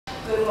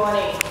Good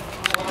morning.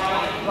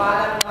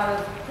 While I'm not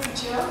a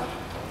preacher,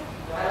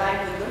 I like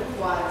the little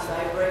ones, so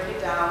I break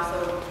it down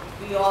so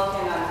we all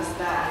can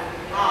understand.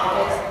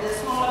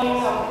 This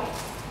morning I'm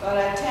going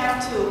to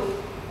attempt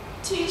to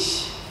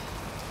teach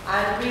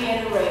and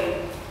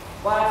reiterate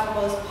one of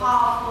the most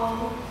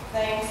powerful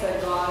things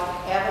that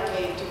God ever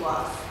gave to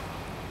us.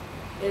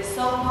 It's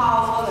so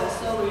powerful and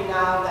so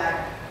renowned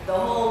that the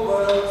whole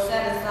world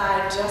set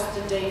aside just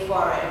a day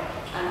for it,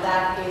 and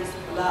that is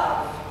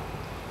love.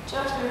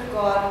 Church of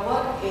God,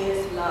 what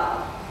is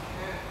love?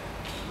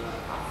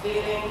 A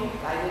feeling,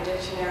 like the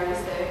dictionary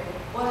said,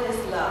 what is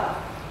love?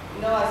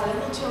 You know, as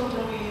little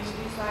children, we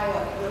usually sang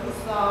a little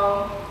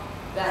song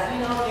that,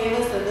 gave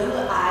us a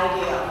little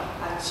idea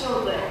as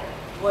children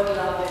what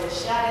love is.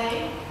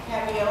 Shade,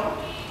 Cameo.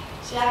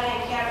 Shade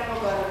and Cameo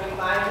are going to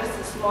remind us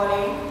this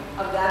morning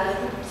of that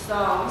little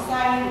song. We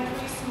sang in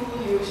preschool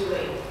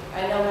usually.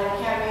 I know when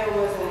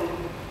Cameo was in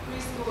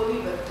preschool,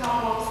 he would come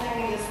home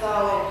singing this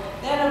song,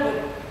 and then it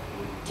would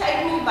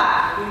take me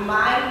back,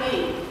 remind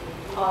me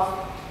of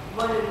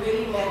what it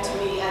really meant to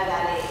me at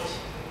that age.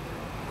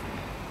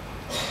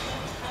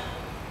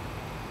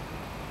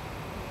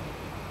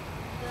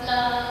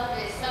 Love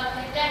is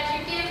something that you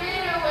give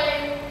it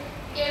away,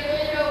 give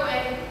it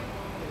away,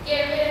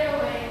 give it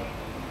away.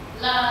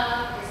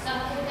 Love is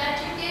something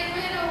that you give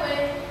it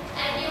away,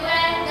 and you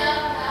end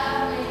up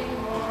having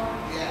more.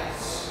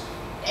 Yes.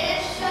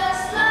 It's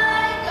just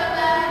like a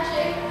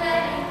magic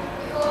penny.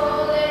 You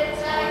hold it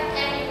tight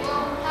and you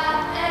won't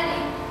have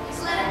any.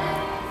 It's letting,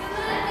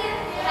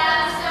 you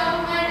have so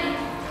many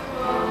to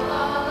roll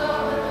all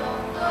over the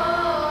floor.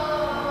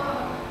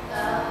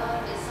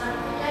 Love is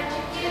something that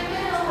you give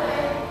it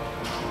away,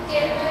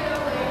 give it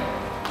away,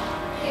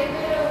 give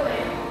it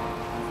away.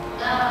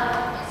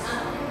 Love is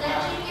something that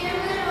you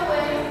give it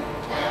away,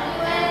 and you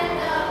end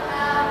up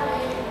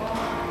having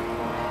more.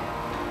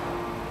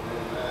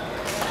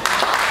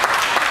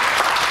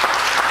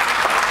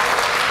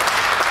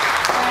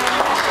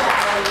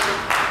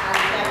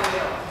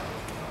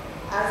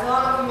 As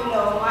all of you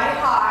know, my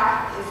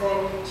heart is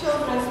in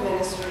children's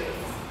ministry.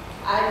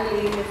 I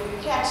believe if we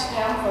catch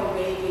them from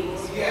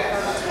babies,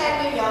 from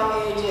tender young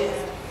ages,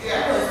 we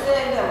will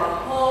save them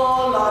a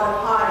whole lot of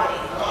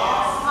heartache.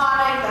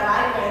 Heartache that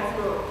I went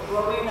through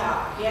growing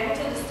up, getting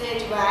to the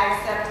stage where I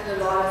accepted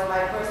the Lord as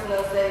my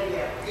personal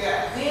Savior.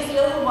 These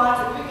little ones,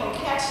 if we can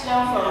catch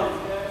them from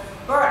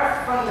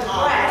birth, from the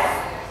breast,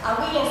 and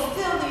we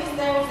instill these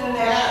things in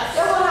them,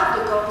 they won't have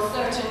to go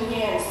searching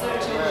here and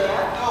searching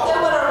there. They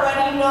would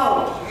already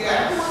know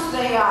whose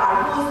they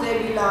are, whose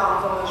they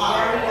belong from a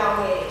very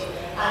young age.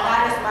 And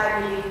that is my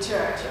belief,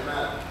 church.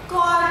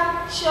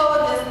 God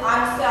showed this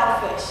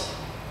unselfish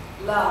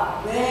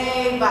love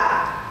way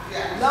back,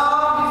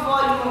 long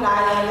before you and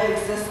I ever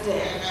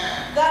existed.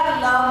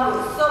 That love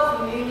was so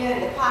familiar in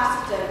the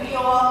passage that we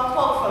all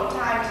quote from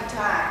time to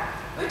time,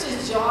 which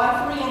is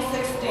John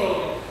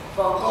 3:16.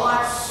 For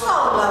God so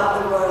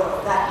loved the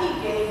world that he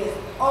gave his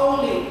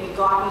only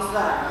begotten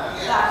Son,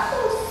 that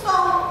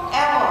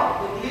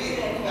whosoever believes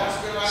in him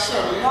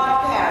should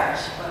not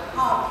perish, but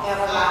have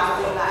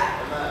everlasting life.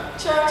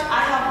 Church,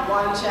 I have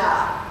one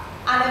child.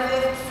 And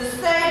if it's to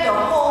save the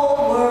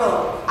whole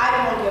world,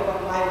 I won't give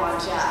up my one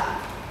child.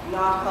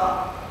 Not her.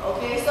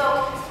 Okay,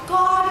 so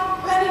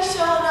God really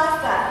showed us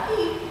that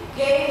he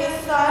gave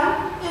his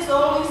Son, his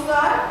only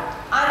Son,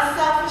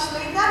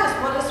 unselfishly. That is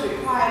what is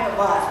required of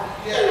us.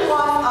 He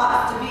wants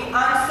us to be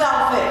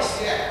unselfish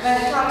when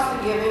it comes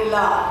to giving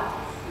love.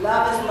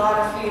 Love is not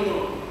a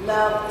feeling.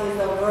 Love is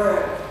a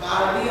verb.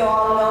 And we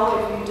all know,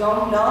 if you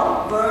don't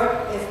know,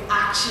 verb is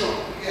action.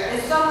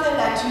 It's something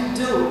that you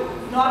do,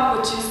 not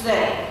what you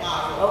say.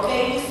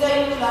 Okay, you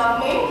say you love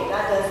me,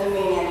 that doesn't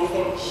mean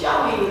anything.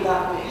 Show me you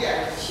love me.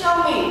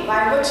 Show me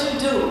by what you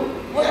do,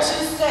 what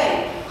you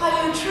say, how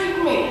you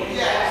treat me.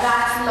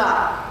 That's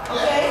love.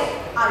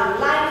 Okay? A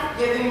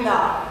life-giving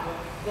love.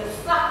 The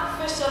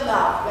sacrificial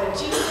love. When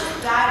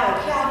Jesus died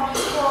on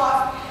Calvary's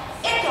cross,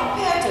 it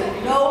compared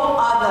to no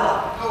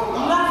other.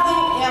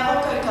 Nothing ever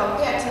could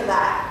compare to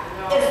that.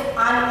 It's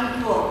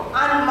unequal,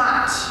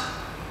 unmatched.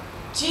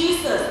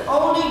 Jesus,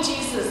 only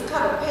Jesus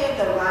could have paid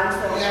the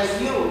ransom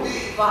for you,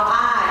 for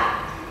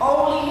I.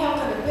 Only him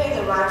could have paid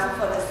the ransom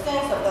for the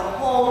sins of the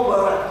whole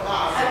world.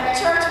 And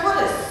church,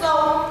 what is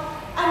so,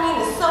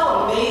 it's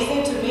so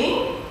amazing to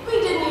me, we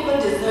didn't even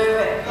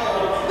deserve it.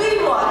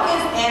 We were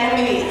his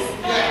enemies.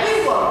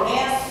 We were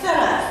mere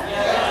sinners.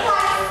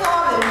 Christ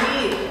saw the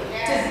need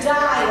to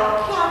die on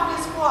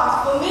Calvary's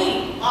cross for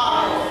me.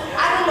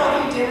 I don't know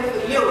if he did it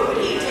for you, but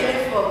he did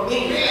it for me.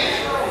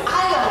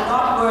 I am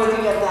not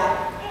worthy of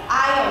that.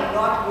 I am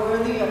not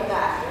worthy of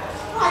that.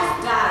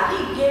 Christ died.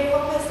 He gave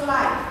up his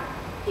life.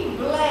 He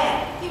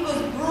bled. He was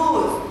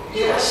bruised.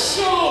 He was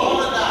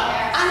shamed.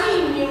 And he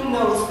knew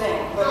no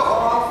sin, but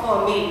all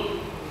for me.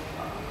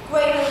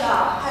 Greater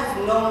love has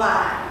no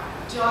mind.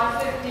 John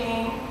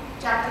 15,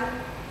 chapter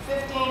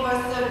 15,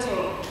 verse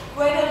 13.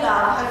 Greater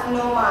love has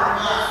no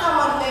mind.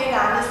 Someone laid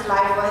down his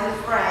life for his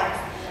friends.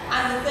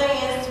 And the thing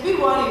is,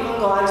 we weren't even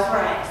God's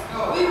friends.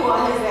 We were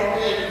his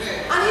enemies.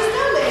 And he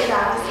still laid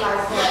down his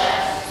life for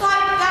us. So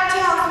I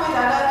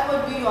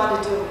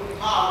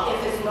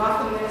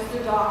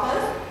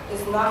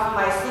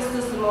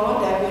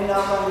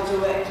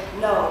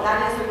No,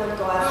 that isn't what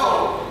God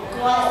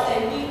said. God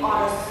said we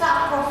ought to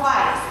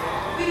sacrifice.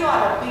 We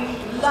ought to be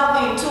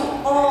loving to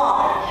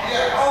all.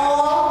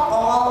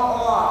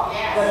 All.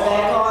 The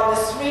beggar on the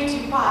street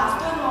you pass.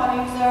 Good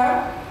morning,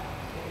 sir.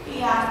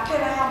 He asked,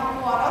 can I have a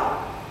quarter?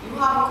 You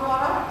have a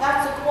quarter?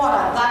 That's a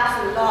quarter. That's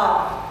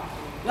love.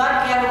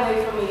 Not get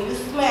away from me. You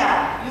smell.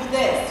 You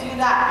this. You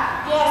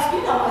that. Yes,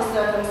 we know his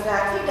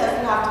circumstance. He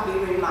doesn't have to be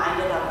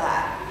reminded of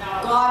that.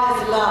 God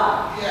is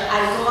love.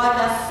 And God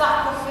is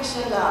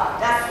sacrificial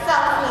love. That's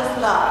selfless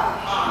love.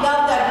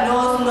 Love that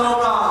knows no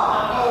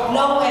wrong.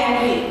 No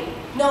envy.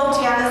 No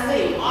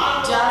jealousy.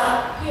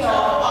 Just pure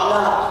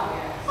love.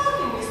 How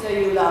can you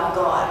say you love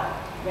God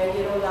when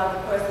you don't love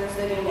the person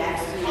sitting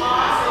next to you?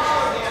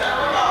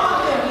 How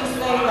can we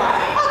say that?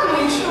 How can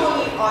we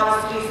truly,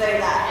 honestly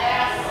say that?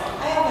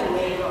 I have a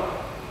neighbor.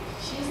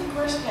 She's a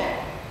Christian.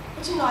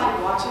 But you know,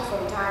 I watch her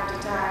from time to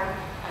time.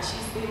 And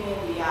she's sitting in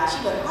the yard.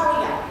 She would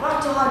hurry up,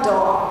 run to her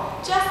door.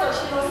 Just so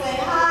she will say,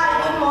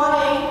 hi, good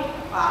morning.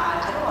 I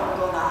don't want to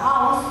go to the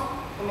house.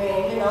 I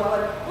mean,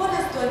 but what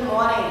is good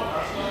morning?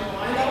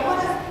 What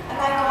is, and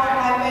I go on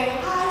my way,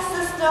 hi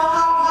sister,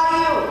 how are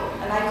you?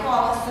 And I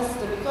call her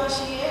sister because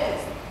she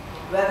is.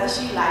 Whether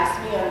she likes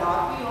me or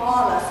not, we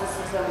all are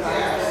sisters and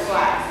brothers in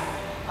Christ.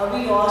 And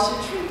we all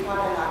should treat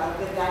one another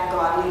with that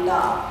godly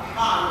love.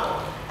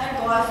 And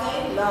God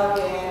said, love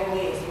your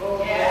enemies. Oh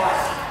boy.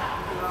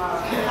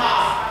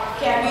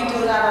 Can we do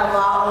that of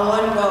our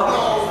own? No.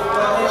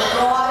 But with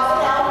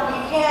God's help, we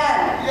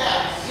can.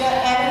 Your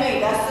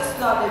enemy, that's the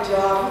slaughter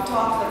job who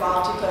talks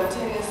about you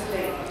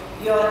continuously.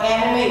 Your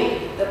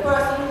enemy, the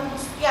person who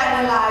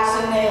scandalizes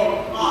your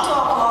name, who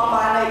talks all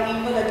manner of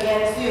evil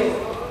against you.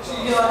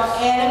 Your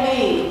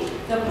enemy,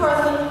 the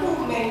person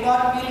who may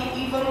not really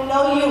even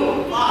know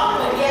you,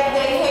 but yet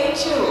they hate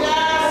you.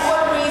 For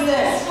what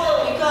reason?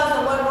 Because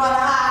of what Brother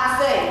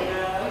Hart say.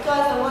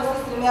 Because of what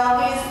Sister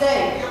Melvin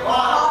say.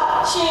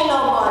 She ain't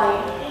nobody.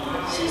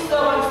 She's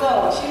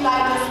so-and-so. She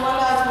like this one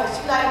husband.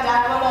 She like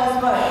that one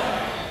husband.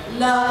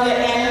 Love your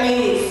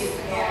enemies.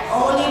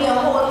 Only the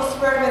Holy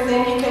Spirit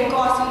within you can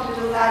cause you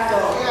to do that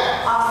though.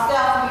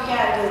 Ourselves, we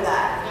can't do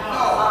that.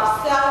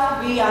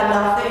 Ourselves, we are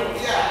nothing.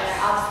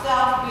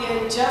 Ourselves, we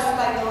are just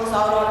like those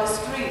out on the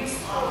streets.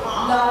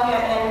 Love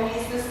your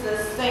enemies,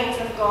 sisters,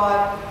 saints of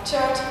God.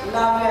 Church,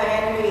 love your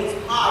enemies.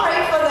 Pray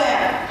for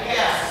them.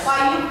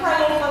 While you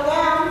praying for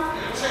them,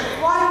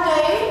 one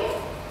day,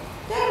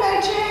 they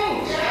may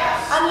change.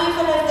 And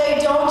even if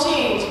they don't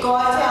change,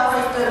 God tells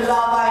us to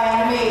love our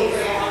enemies.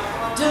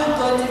 Do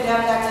good to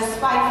them that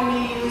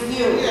despitefully use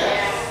you.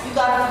 You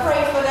got to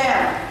pray for them.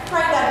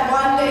 Pray that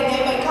one day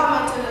they may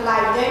come into the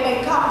light. They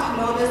may come to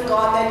know this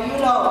God that you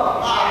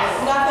know.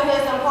 Nothing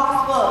is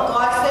impossible.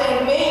 God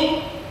saved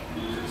me.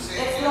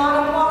 It's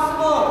not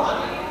impossible.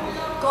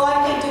 God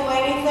can do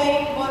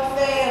anything but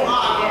fail.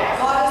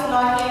 God is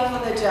not here for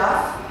the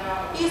just.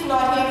 He's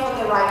not here for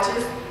the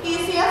righteous.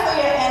 He's here for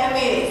your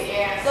enemies.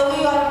 So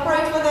we ought to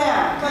pray for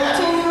them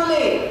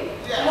continually.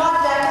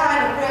 Not that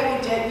kind of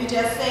prayer we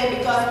just say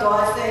because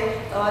God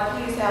said, God,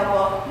 please help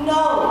her.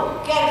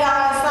 No. Get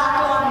down and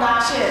sackcloth and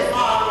ashes.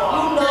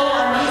 You know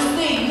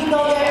and you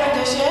know their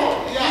condition.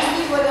 You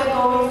see what they're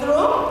going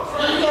through.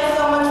 You hear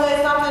someone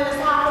say something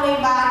is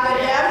happening bad with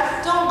them.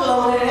 Don't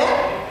gloat in it.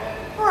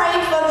 Pray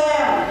for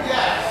them.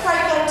 Pray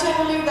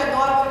continually that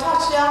God will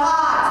touch their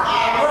hearts.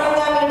 Bring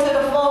them into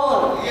the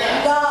fold.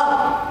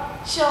 Love.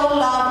 Show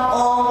love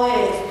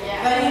always.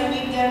 When you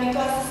meet them,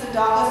 because Sister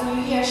Douglas,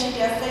 you hear she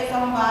just said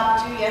something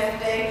about you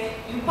yesterday,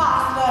 you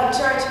passed her in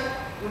church,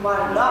 you want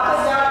to knock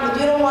her down, but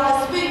you don't want to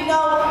speak. No.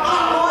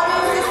 Good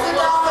morning, Sister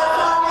Douglas.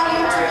 How are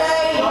you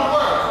today?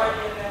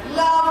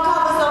 Love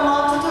covers a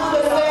multitude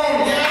of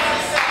sins.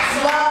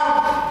 Love.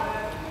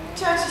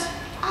 Church,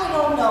 I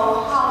don't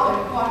know how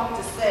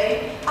important to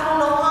say. I don't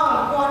know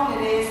how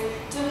important it is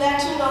to let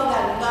you know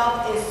that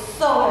love is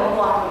so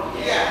important.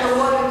 The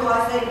word of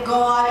God said,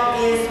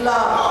 God is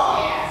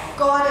love.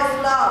 God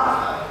is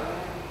love.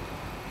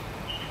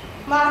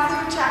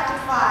 Matthew chapter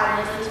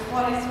 5, verses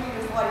 43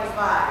 to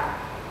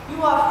 45. You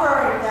have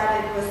heard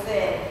that it was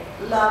said,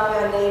 love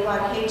your neighbor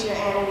and hate your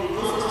enemy.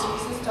 This is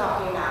Jesus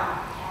talking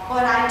now.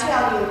 But I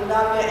tell you,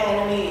 love your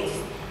enemies.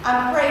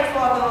 And pray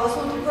for those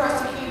who do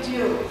persecute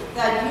you,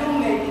 that you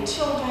may be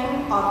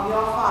children of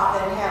your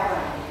Father in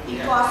heaven. He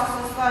causes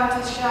the sun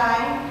to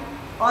shine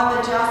on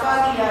the just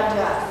and the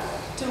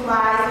unjust, to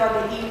rise on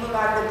the evil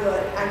and the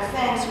good, and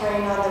sends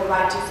rain on the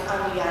righteous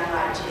and the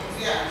unrighteous.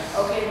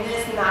 Okay,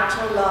 this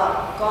natural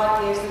love,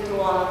 God gives it to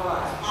all of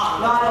us.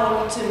 Not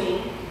only to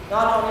me,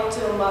 not only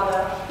to a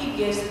mother, He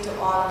gives it to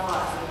all of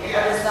us.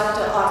 But it's up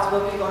to us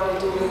what we're going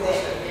to do with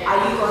it. Are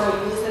you going to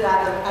use it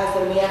as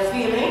a mere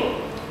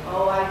feeling?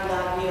 Oh, I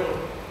love you.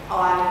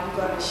 Or are you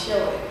going to show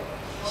it?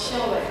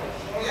 Show it.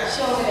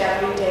 Show it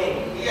every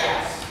day.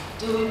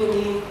 Do we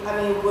believe,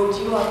 would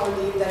you have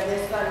believed that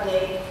this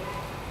Sunday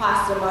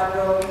Pastor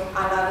Monroe and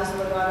others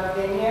would not have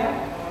been here?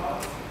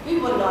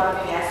 We would not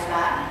have guessed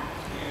that.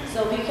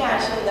 So we can't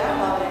show them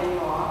love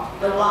anymore.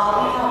 But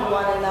while we have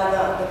one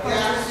another, the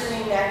person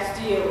sitting next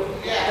to you,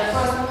 the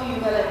person who you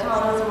will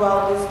encounter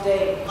throughout this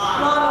day,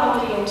 not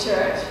only in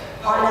church,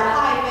 on the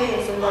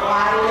highways and the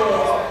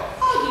byways.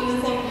 How do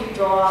you think you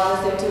draw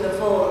others into the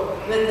fold?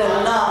 With the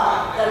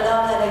love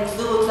that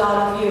exudes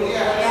out of you, the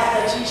love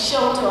that you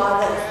show to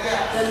others,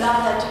 the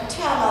love that you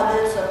tell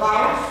others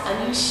about,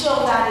 and you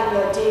show that in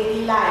your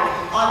daily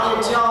life, on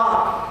your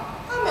job.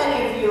 How many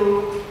of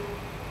you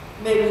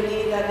may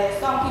believe that there's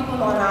some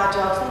people on our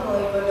jobs who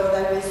don't even know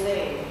that we're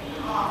saved?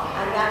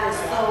 And that is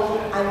so,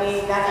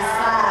 that is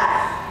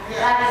sad.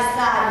 That is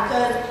sad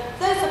because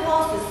they're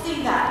supposed to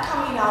see that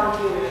coming out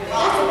of you.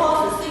 They're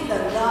supposed to see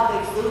the love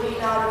exuding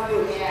out of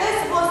you.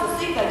 They're supposed to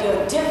see that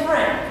you're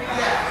different.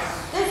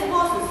 They're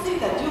supposed to see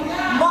that you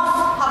must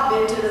have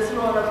been to the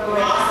throne of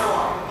grace.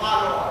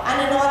 And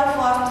in order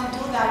for us to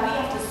do that, we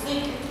have to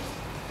seek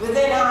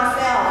within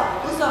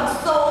ourselves. Do some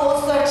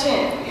soul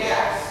searching.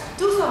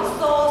 Do some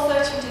soul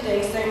searching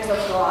today, saints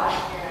of God.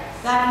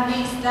 That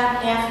niece,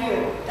 that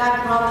nephew,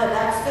 that brother,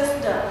 that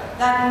sister,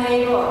 that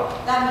neighbor,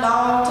 that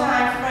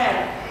long-time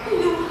friend who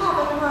you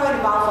haven't heard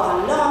about for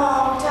a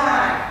long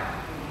time.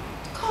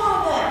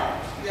 Call them.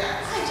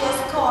 I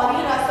just called.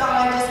 You know,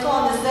 someone just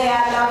called to say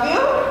I love you.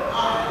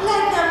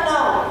 Let them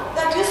know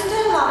that you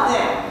still love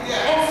them.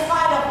 In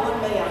spite of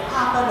what may have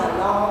happened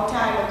a long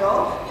time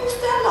ago, you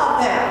still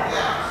love them.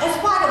 In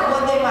spite of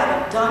what they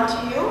might have done to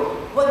you,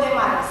 what they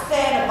might have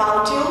said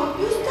about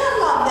you, you still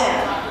love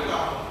them.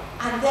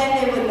 And then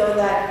they would know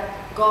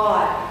that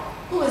God,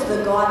 who is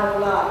the God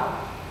of love,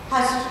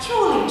 has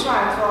truly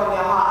transformed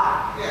your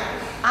heart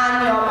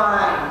and your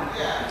mind.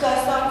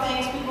 Because some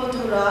things people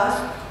do to us,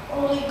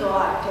 only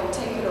God can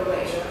take it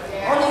away.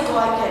 Only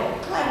God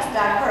can cleanse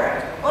that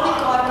hurt. Only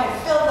God can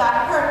fill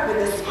that hurt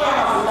with the spirit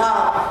of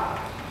love.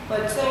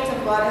 But saints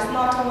of God, it's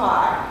not too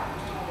hard.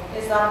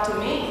 It's up to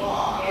me.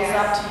 It's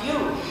up to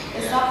you.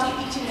 It's up to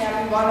each and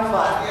every one of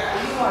us.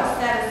 If you want to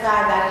set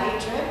aside that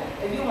hatred,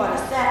 if you want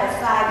to set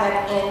aside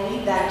that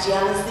envy, that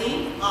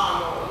jealousy,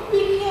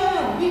 we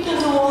can. We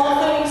can do all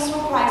things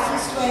through Christ who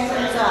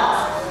strengthens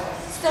us.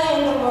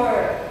 Stay in the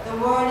Word. The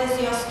Word is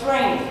your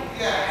strength.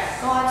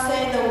 God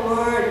said the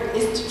Word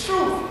is the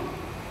truth.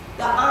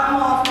 The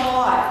armor of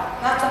God.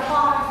 That's a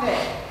part of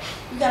it.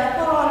 You got to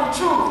put on the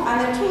truth, and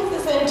the truth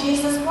is in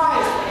Jesus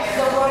Christ,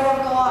 the Word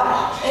of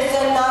God. It's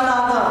in none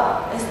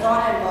other. It's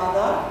not in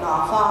mother,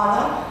 nor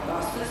father,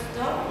 nor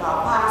sister,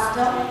 nor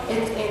pastor.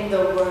 It's in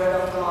the Word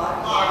of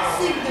God.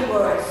 Seek the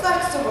Word,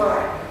 search the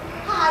Word,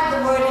 hide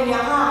the Word in your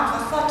heart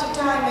for such a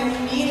time when you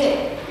need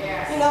it.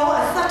 You know,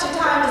 at such a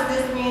time as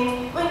this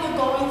means when you're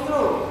going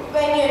through,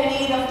 when you're in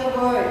need of the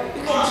Word,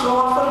 you can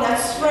draw from that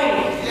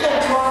string, you can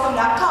draw from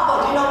that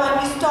cupboard. You know,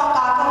 when we stock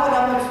our cupboard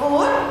up with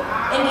food,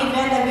 in the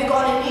event that we're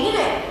going to need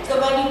it. So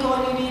when you go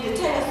and you need a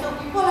tin of soup,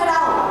 you pull it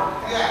out.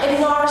 It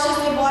nourishes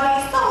your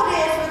body. So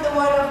it is with the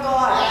Word of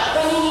God.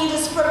 When you need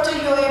a scripture,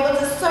 you're able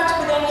to search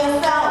within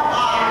yourself.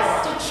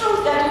 The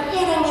truth that you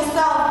hid in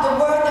yourself, the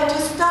Word that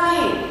you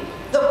study,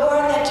 the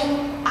Word that you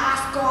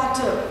ask God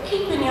to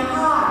keep in your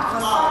heart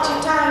for such a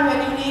time when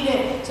you need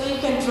it, so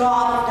you can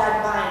draw out of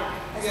that bind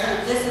and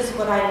say, this is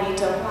what I need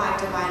to apply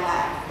to my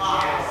life.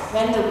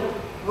 When the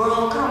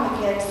world comes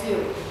against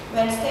you,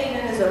 when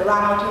Satan is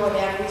around you on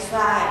every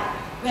side,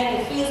 when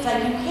it feels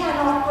like you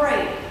cannot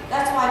pray,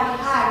 that's why we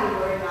hide the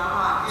Word in our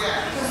hearts.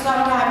 Because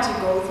sometimes you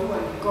go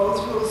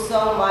through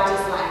so much,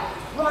 it's like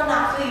one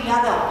after the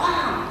other,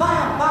 bam,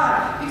 bam,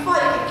 bam.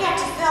 Before you can catch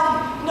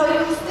yourself, you know,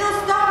 you're still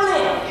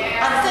stumbling.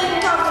 And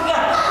Satan comes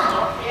again,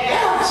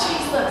 oh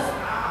Jesus,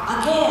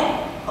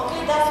 again.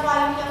 Okay, that's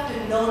why you have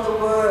to know the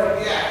Word.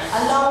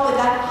 Along with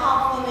that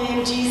powerful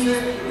name,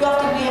 Jesus, you have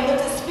to be able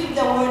to speak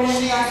the Word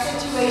into your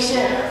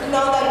situation. To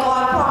know that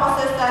God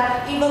promises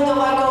that even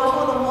though I go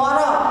through the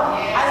water,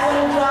 I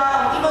wouldn't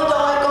drown. Even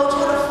though I go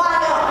through the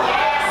fire,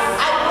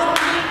 I wouldn't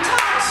be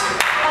touched.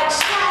 Like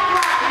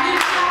Shadrach,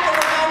 Meshach, and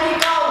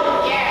Abednego.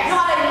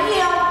 Not a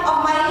hair of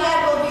my head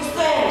will be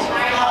singed.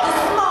 The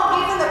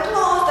smoke, even the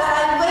clothes that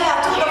I wear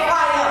to the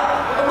fire,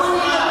 it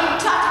wouldn't even be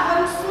touched,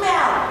 wouldn't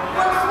smell.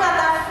 Wouldn't smell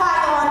that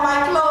fire on my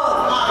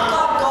clothes.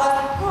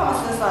 God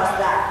promises us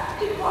that.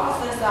 He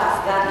promises us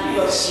that He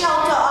will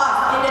shelter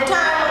us in the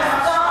time of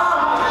storm.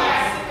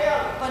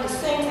 But the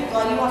saints of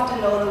God, you have to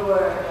know the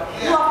Word.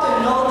 You have to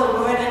know the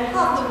Word and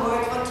have the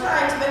Word for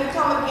times when it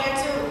come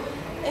against you.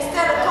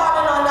 Instead of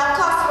calling on that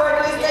cuss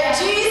word, we say,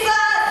 Jesus!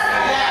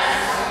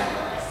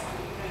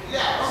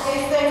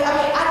 Okay, saints,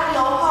 I don't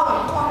know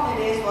how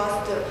important it is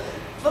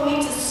for me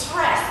to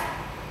stress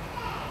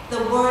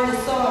the Word is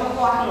so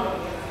important.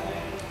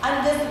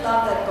 And this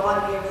love that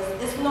God gives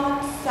us is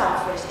not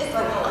selfish. It's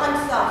an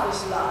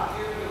unselfish love.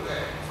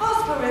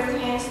 1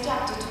 Corinthians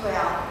chapter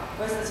 12,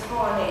 verses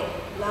 4 and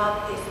 8.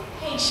 Love is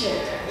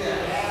patient.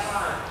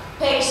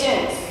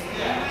 Patience.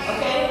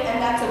 Okay?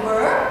 And that's a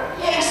word.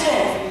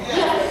 Patience. We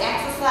have to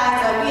exercise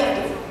that. We have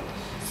to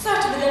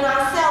search within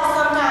ourselves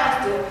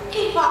sometimes to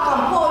keep our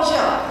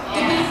composure. To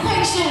be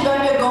patient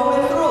when we're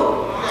going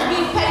through. To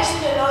be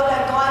patient and know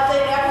that God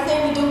said everything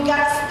we do, we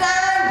got to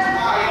stand.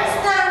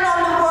 Stand on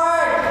the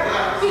Word.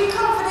 Be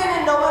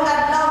confident in knowing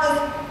that love is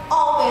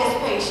always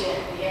patient.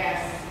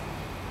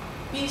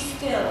 Be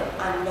still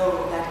and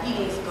know that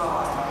He is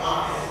God.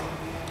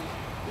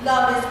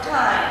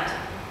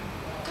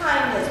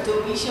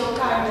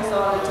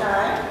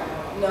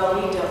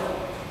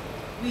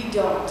 We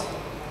don't.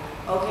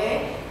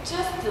 Okay?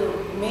 Just the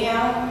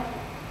mere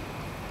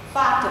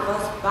fact of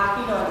us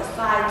backing on the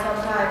side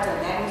sometimes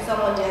and letting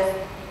someone just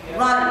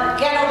run,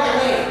 get out of the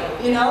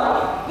way, you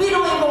know? We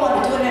don't even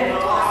want to do it.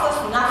 It costs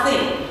us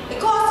nothing. It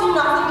costs you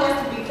nothing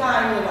just to be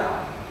kind, you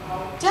know?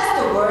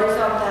 Just a word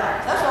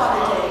sometimes. That's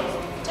all it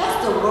takes.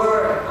 Just a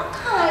word, a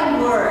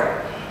kind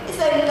word. It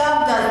said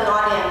love does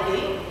not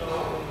envy.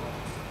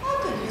 How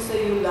could you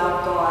say you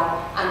love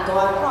God and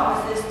God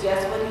promises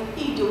just what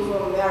He do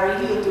for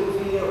Mary, He'll do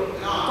for you?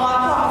 God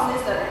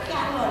promises that the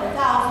cattle on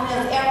 1,000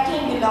 hills,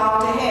 everything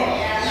belongs to Him.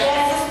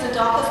 Yes, Sister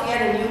Dorcas get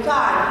a new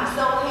car. We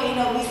so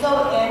hater, we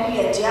so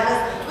envy and jealous.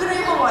 We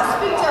don't even want to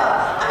speak to her.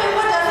 I mean,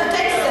 what does it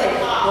take to say,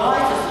 boy,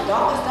 Sister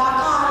Dorcas, that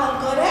car look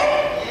good,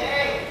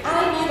 eh?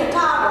 I need a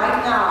car right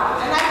now.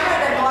 And I pray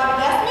that God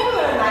bless me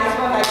with a nice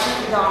one like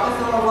Sister Dorcas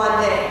over one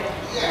day.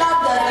 Love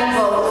doesn't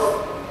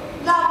boast.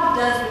 Love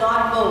does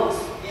not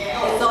boast.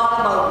 It's all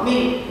about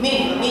me.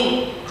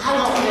 I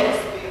do this.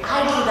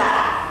 I do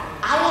that.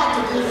 I had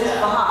to do this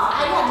for her.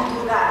 I had to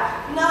do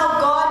that. No,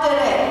 God did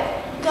it.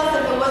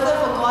 Because if it wasn't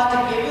for God to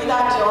give you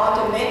that job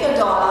to make $1,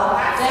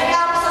 then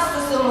help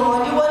Sister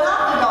Simone, you would not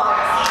be God.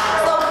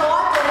 So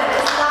God did it.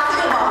 It's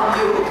nothing about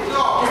you.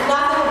 It's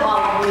nothing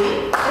about me.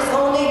 It's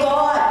only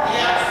God.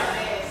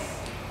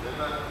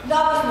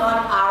 Love is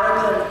not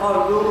arrogant or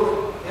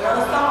rude. You know,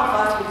 some of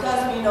us, because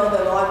we know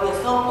the Lord, we're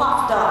so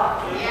puffed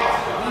up.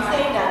 We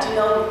think that, you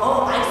know,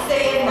 oh, I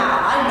say it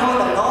now. I know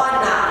the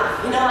Lord now.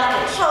 You know, I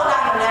can show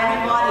that on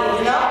everybody,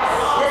 you know.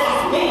 This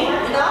is me,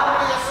 you know.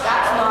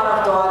 That's not of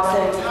God,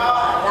 saints.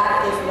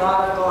 That is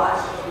not of God.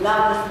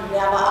 Love is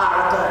never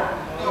arrogant,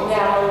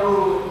 never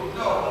rude.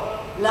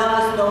 Love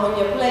is knowing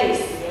your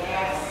place.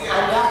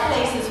 And your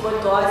place is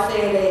what God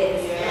says it is.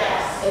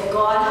 If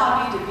God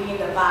help you to be in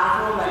the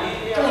bathroom and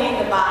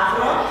clean the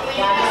bathroom,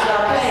 that is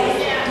your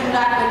place. Do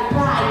that with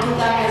pride, do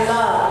that with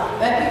love.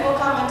 When people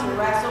come into the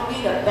restroom,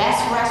 be the best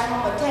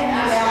restroom for 10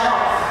 years ever.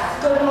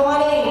 Good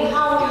morning,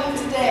 how are you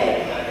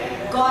today?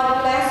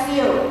 God bless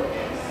you.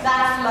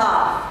 That's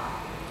love.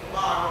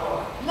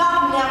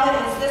 Love never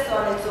insists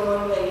on its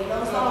own way. You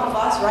know, some of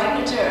us right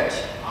in the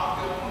church,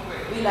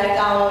 we like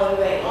our own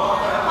way. If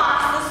the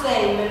pastor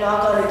say we're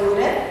not going to do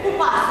this, who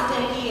pastor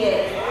think he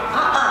is?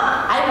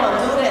 I don't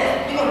do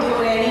this. We're going to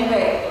do it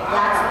anyway.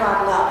 That's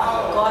not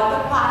love. God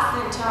the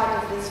pastor in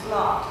charge of this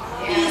flock.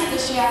 He's the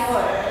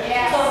shepherd.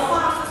 So if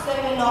pastor say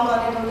we're not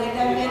going to do it,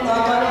 then we're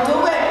not going to do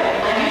it.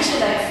 And you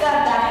should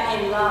accept that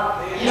in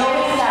love,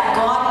 knowing that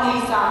God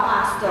leads our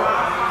pastor.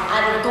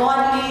 And if God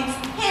leads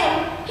him,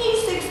 he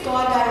seeks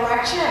God's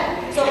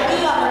direction. So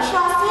we ought to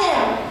trust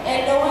him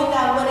and knowing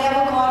that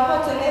whatever God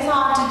puts in his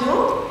heart to do,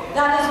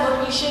 that is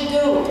what we should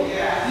do.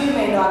 You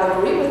may not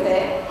agree with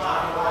it,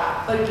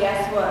 but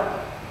guess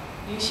what?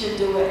 You should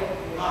do it.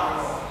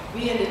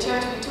 We in the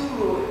church, we too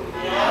rude.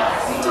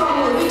 We too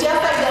rude. We just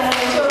like that in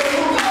the church, we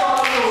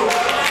all rude.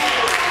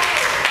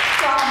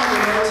 Talking to the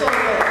little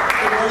children.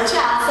 The little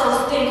child so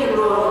stinking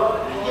rude.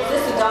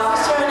 Sister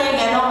Dorcas turning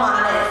and no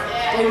manners.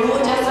 They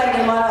rude just like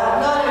the mother.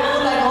 No, they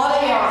rude like all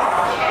of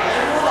y'all.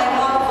 They rude like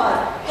all of us.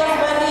 Because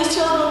when these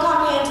children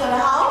come into the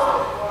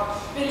house,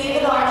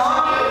 believe it or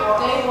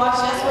not, they watch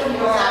just what you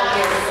and I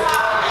do.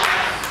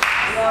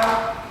 You know,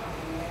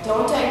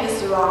 don't take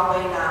this the wrong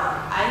way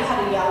now. I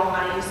had a young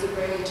man who used to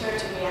bring to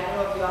church with me. I don't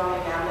know if y'all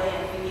remember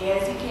him. For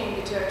years he came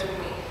to church with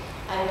me.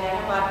 I met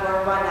him at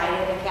work one night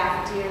in the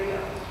cafeteria.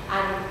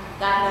 And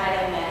that night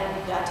I met him,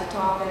 we got to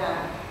talking,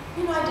 and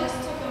you know, I just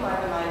took him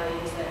under my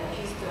wings and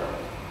he used to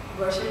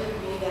worship with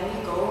me. Then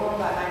he'd go home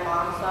by my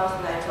mom's house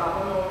and I'd drop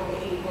him home in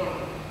the evening.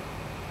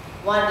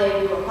 One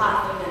day we were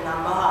passing the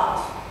number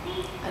house.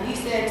 And he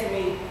said to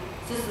me,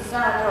 Sister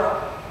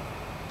Sandra.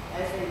 I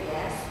said,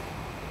 yes.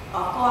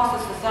 Of course,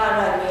 Sister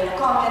Sandra had made a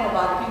comment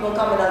about the people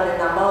coming out in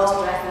the house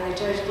dressed in the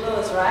church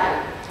clothes,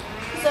 right?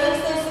 So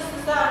he said, Sister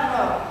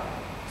Sandra,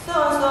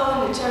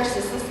 so-and-so in the church,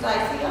 the sister,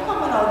 I see you're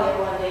coming out there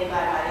one day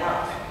by my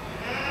house.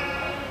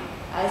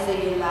 I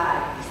said, you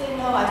lie. He said,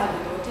 no. I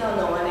said, don't tell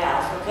no one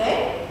else,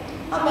 okay?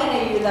 How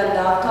many of you that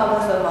love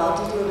covers a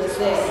multitude of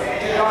sins?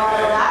 Do you all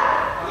know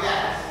that?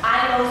 Yes.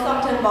 I know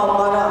something about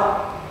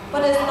mother,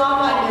 but it's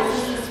not my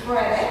business to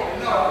spread it.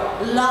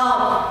 No.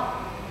 Love.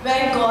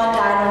 When